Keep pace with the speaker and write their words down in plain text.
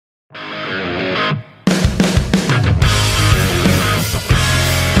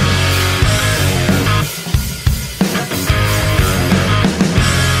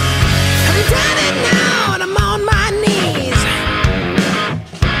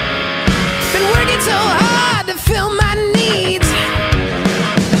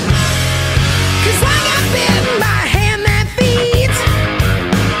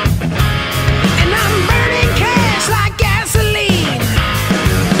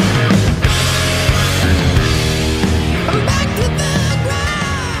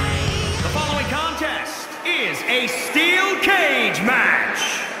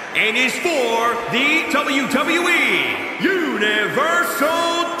WWE Universal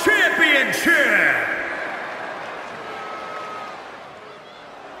Championship.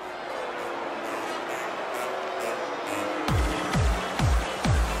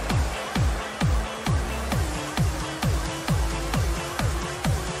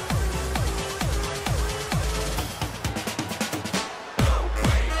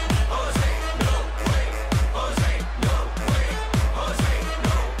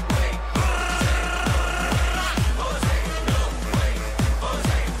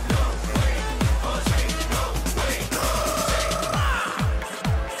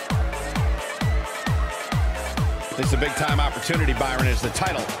 This is a big-time opportunity, Byron, as the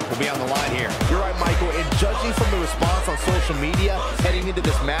title will be on the line here. You're right, Michael, and judging from the response on social media heading into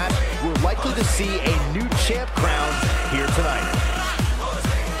this match, we're likely to see a new champ crowned here tonight.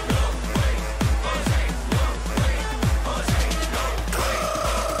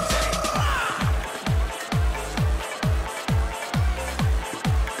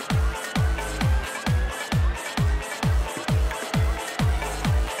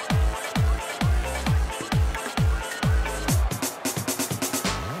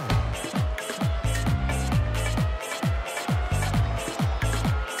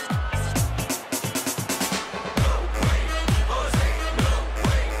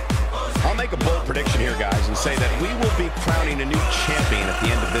 Make a bold prediction here, guys, and say that we will be crowning a new champion at the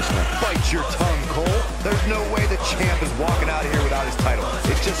end of this one. Bite your tongue, Cole. There's no way the champ is walking out of here without his title.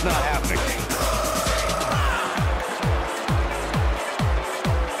 It's just not happening.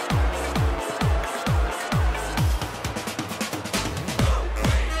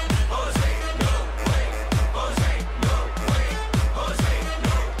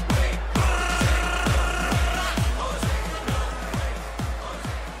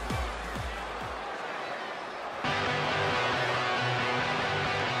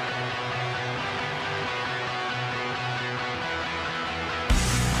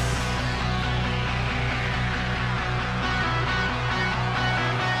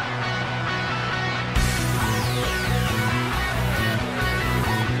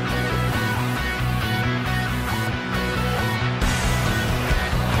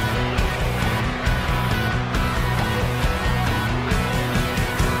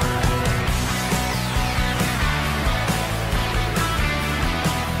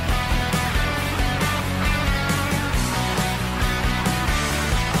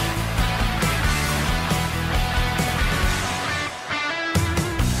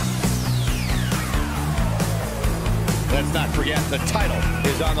 Let's not forget, the title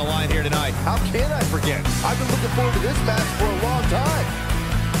is on the line here tonight. How can I forget? I've been looking forward to this match for a long time.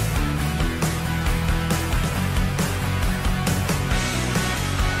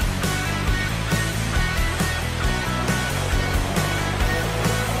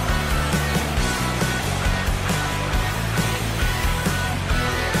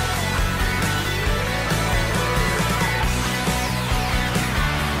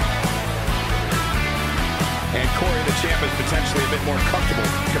 And Corey, the champ, is potentially a bit more comfortable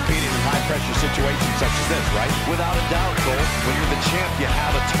competing in high-pressure situations such as this, right? Without a doubt, Cole. When you're the champ, you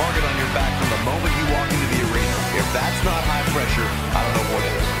have a target on your back from the moment you walk into the arena. If that's not high pressure, I don't know what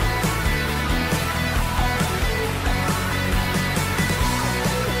is.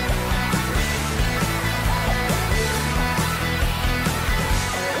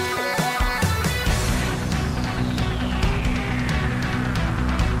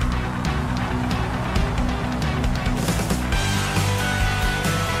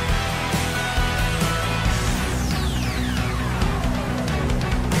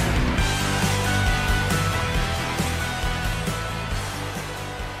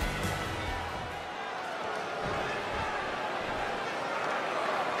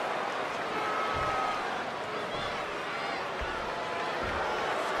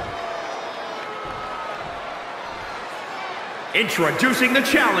 Introducing the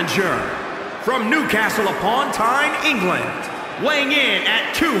challenger from Newcastle upon Tyne, England, weighing in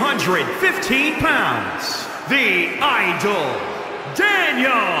at 215 pounds, the Idol,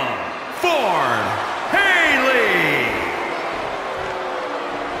 Daniel Ford Haley.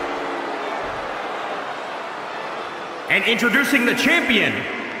 And introducing the champion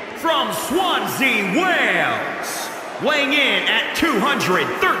from Swansea, Wales, weighing in at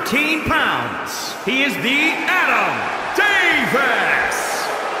 213 pounds, he is the Adam Davis.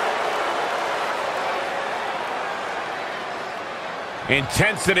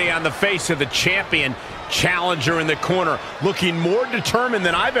 Intensity on the face of the champion. Challenger in the corner, looking more determined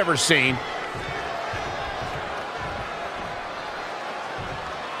than I've ever seen.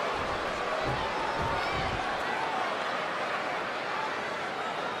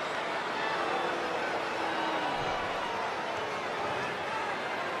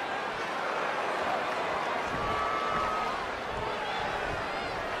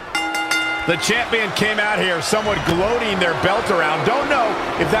 The champion came out here somewhat gloating their belt around. Don't know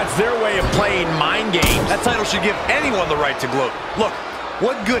if that's their way of playing mind games. That title should give anyone the right to gloat. Look,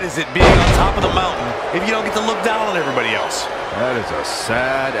 what good is it being on top of the mountain if you don't get to look down on everybody else? That is a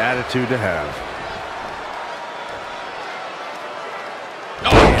sad attitude to have.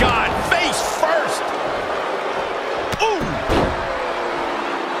 Oh, God, face first. Ooh.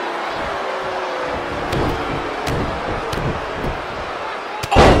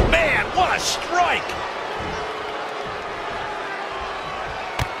 Oh, man, what a strike.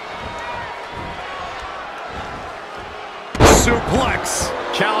 Suplex.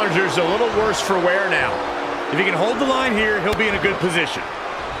 Challenger's a little worse for wear now. If he can hold the line here, he'll be in a good position.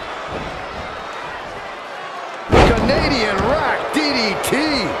 Canadian Rack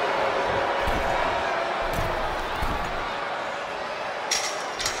DDT.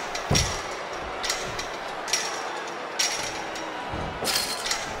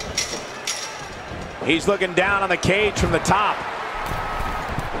 He's looking down on the cage from the top.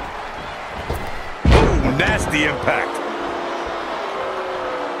 Ooh, nasty impact.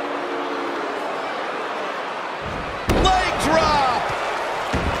 Leg drop.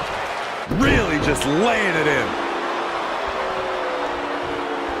 Really just laying it in.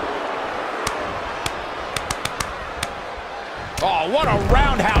 Oh, what a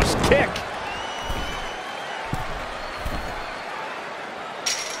roundhouse kick.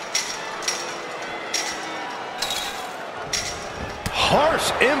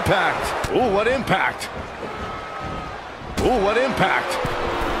 Harsh impact. Ooh, what impact. Ooh, what impact.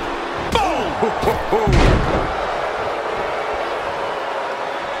 Boom!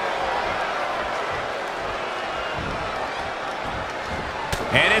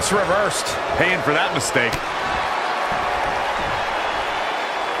 And it's reversed. Paying for that mistake.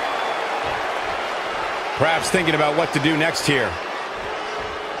 Perhaps thinking about what to do next here.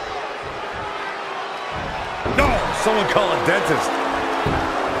 No, someone call a dentist.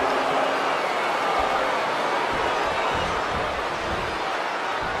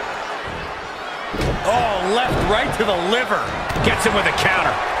 Oh, left right to the liver. Gets him with a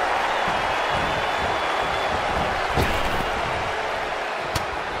counter.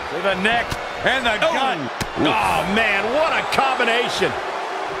 To the neck and the gut. Oh, man, what a combination.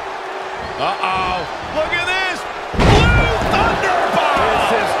 Uh-oh. Look at this. Blue Thunderbomb.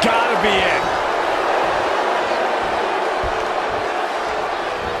 This has got to be it.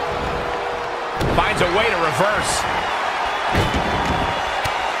 Finds a way to reverse.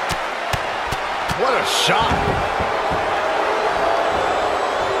 What a shot.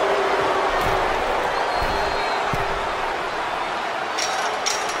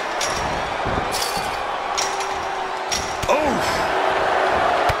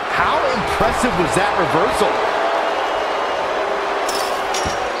 Impressive was that reversal.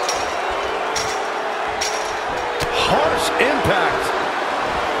 Harsh impact.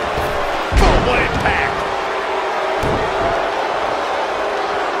 Oh, what impact.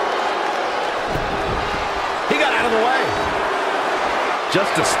 He got out of the way.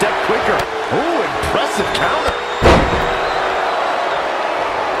 Just a step quicker. Ooh, impressive counter.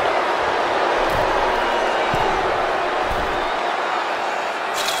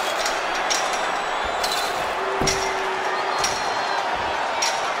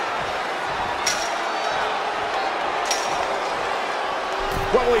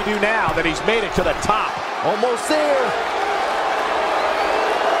 What will he do now that he's made it to the top? Almost there.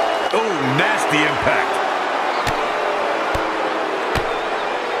 Oh, nasty impact.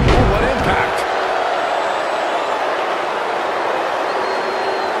 Ooh, what impact.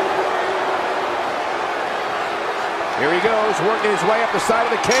 Here he goes, working his way up the side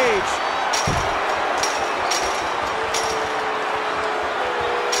of the cage.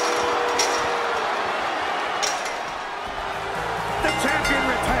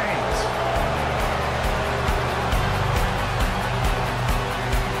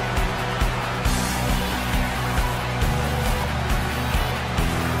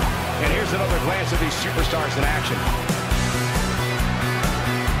 Another glance at these superstars in action.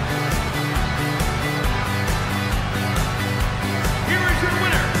 Here is your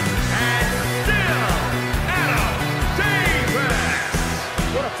winner, and still Adam Davis.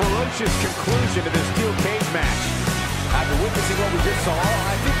 What a ferocious conclusion to this steel cage match. After witnessing what we just saw,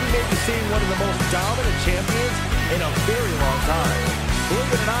 I think we may be seeing one of the most dominant champions in a very long time.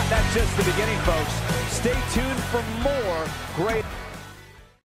 Believe it or not, that's just the beginning, folks. Stay tuned for more great...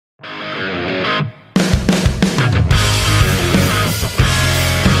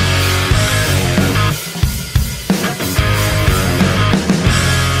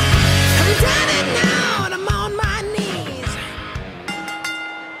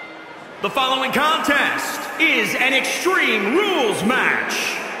 The following contest is an Extreme Rules match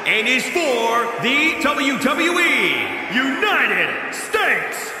and is for the WWE United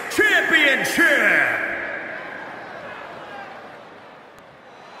States Championship.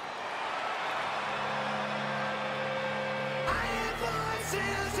 I have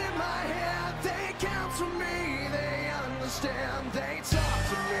voices in my head, they counsel me, they understand, they talk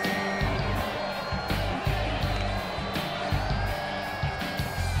to me.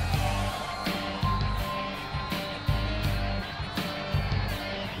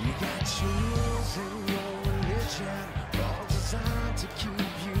 You got your rules and your religion, all designed to keep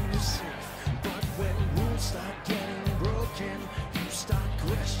you safe. But when rules start getting broken, you start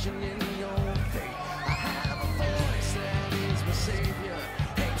questioning your fate. I have a voice that is my savior,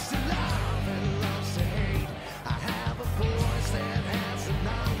 hates to love and loves to hate. I have a voice that has the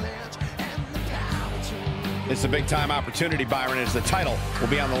knowledge and the power to. It's a big-time opportunity, Byron, as the title will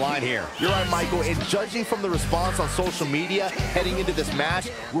be on the line here. You're right, Michael, and judging from the response on social media heading into this match,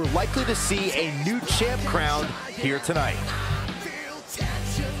 we're likely to see a new champ crowned here tonight. Feel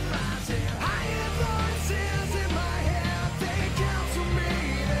tension rising. I have voices in my head, they counsel me,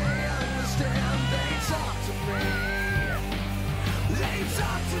 they understand, they talk to me. They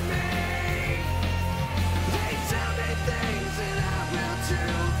talk to me. They tell me things that I will do.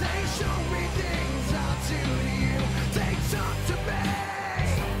 They show me things I'll do to you. They talk to me.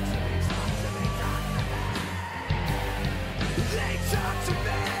 They talk to me.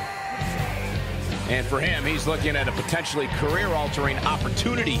 And for him, he's looking at a potentially career-altering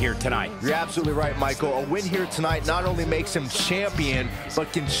opportunity here tonight. You're absolutely right, Michael. A win here tonight not only makes him champion,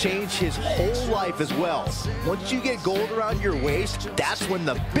 but can change his whole life as well. Once you get gold around your waist, that's when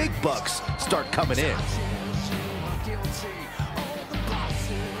the big bucks start coming in.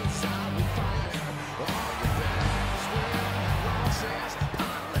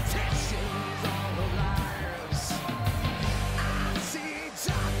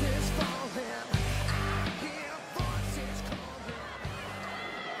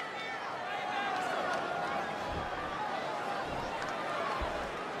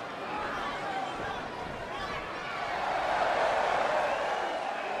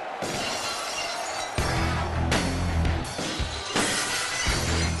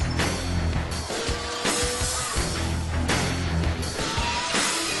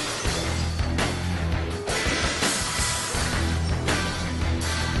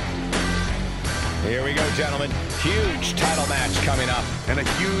 Here we go, gentlemen. Huge title match coming up. And a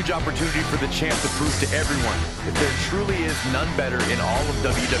huge opportunity for the champ to prove to everyone that there truly is none better in all of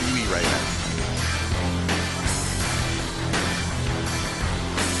WWE right now.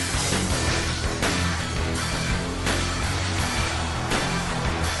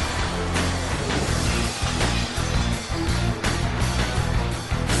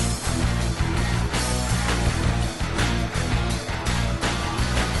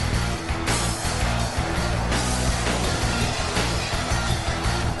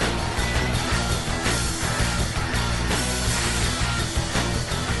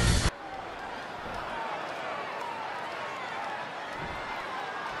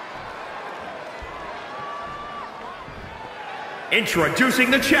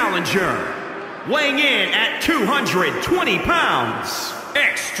 Introducing the challenger, weighing in at 220 pounds,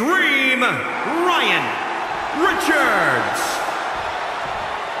 Extreme Ryan Richards.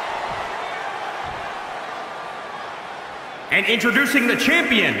 And introducing the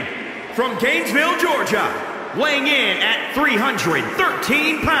champion, from Gainesville, Georgia, weighing in at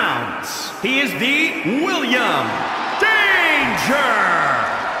 313 pounds, he is the William Danger.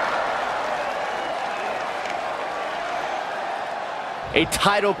 A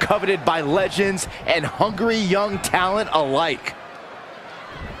title coveted by legends and hungry young talent alike.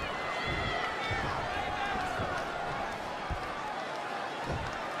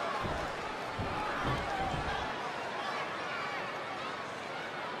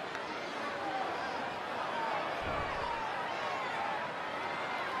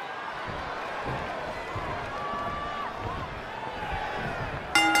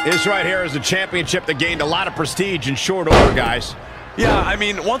 This right here is a championship that gained a lot of prestige in short order, guys. Yeah, I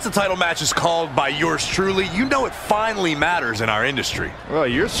mean, once a title match is called by yours truly, you know it finally matters in our industry. Well,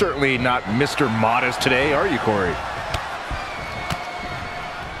 you're certainly not Mr. Modest today, are you, Corey?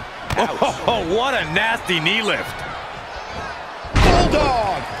 Oh, what a nasty knee lift.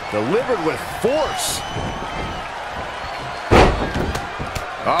 Bulldog delivered with force.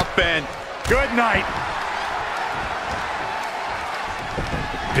 Up and good night.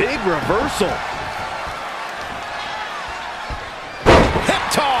 Big reversal. Hip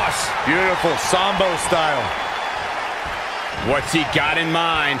toss. Beautiful Sambo style. What's he got in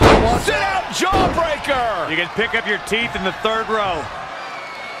mind? Sit out jawbreaker! You can pick up your teeth in the third row.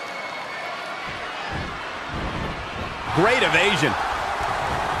 Great evasion.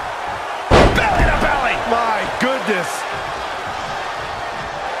 Belly to belly! My goodness.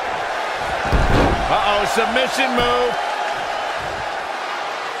 Uh-oh, submission move.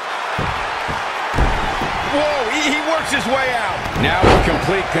 Whoa, he works his way out. Now with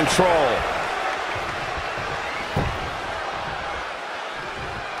complete control.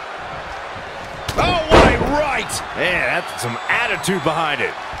 Oh, what a right! Man, that's some attitude behind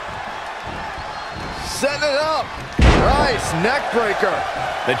it. Setting it up. Nice neck breaker.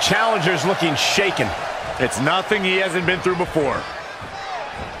 The challenger's looking shaken. It's nothing he hasn't been through before.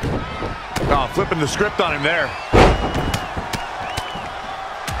 Oh, flipping the script on him there.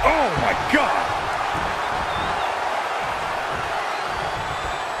 Oh, my God.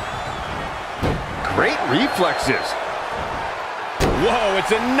 Great reflexes. Whoa,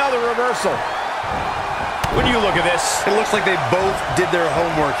 it's another reversal. When you look at this, It looks like they both did their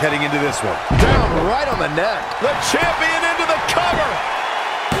homework heading into this one. Down right on the neck. the champion into the cover.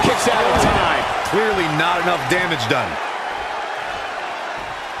 Kicks out of time. Clearly not enough damage done.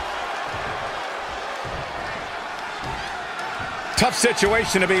 Tough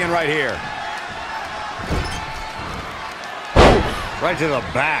situation to be in right here. Right to the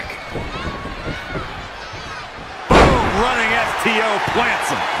back. Boom! Running STO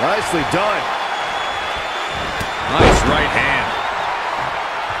plants him. Nicely done. Nice right hand.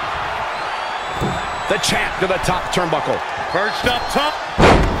 The champ to the top turnbuckle. Perched up top.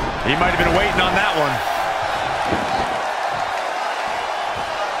 He might have been waiting on that one.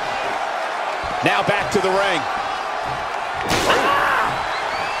 Now back to the ring.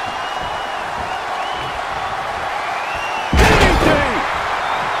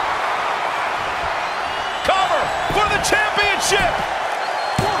 Cover for the championship.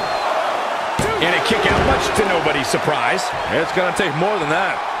 And a kick out, much to nobody's surprise. It's going to take more than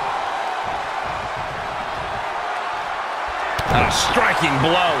that. A striking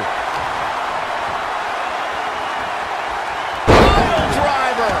blow. Pile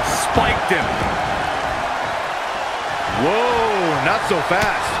driver. Spiked him. Whoa, not so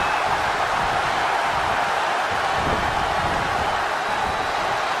fast.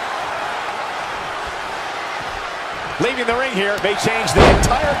 Leaving the ring here may change the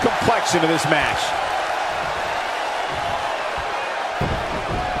entire complexion of this match.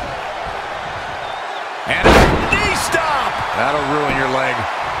 And a knee stop. That'll ruin your leg.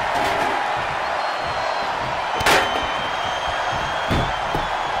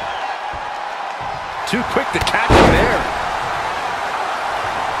 Too quick to catch him there.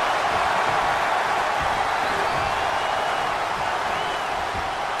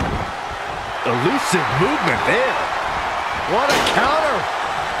 Elusive movement there. What a counter.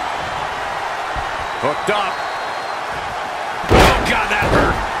 Hooked up. Oh, God, that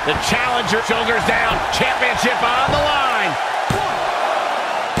hurt. The challenger, shoulders down. Championship on the line.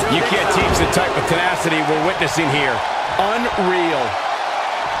 You can't teach the type of tenacity we're witnessing here. Unreal.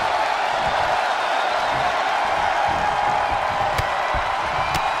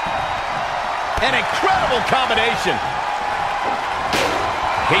 An incredible combination.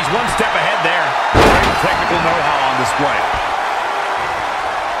 He's one step ahead there. Great technical know-how on display.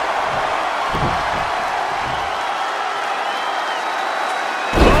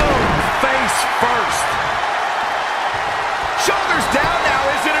 Boom! Face first. Shoulders down now.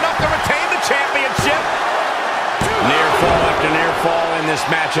 Is it enough to retain the championship? Near fall after near fall in this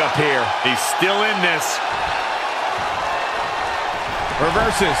matchup here. He's still in this.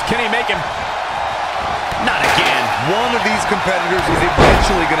 Reverses. Can he make him? Not again. One of these competitors is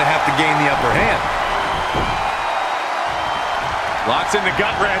eventually going to have to gain the upper hand. Locks in the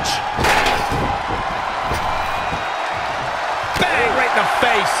gut wrench. Bang! Right in the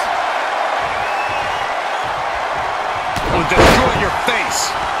face. Will destroy your face.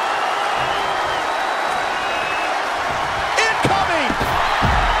 Incoming!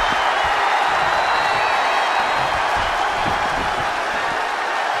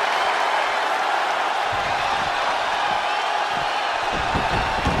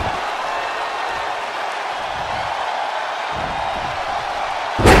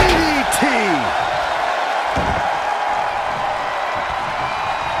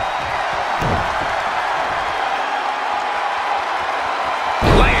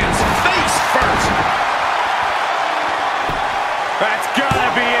 That's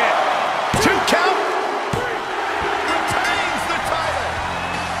gotta be it. 2 count. Retains the title.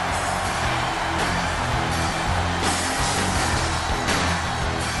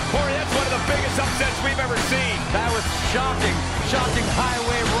 Corey, that's one of the biggest upsets we've ever seen. That was shocking. shocking highway.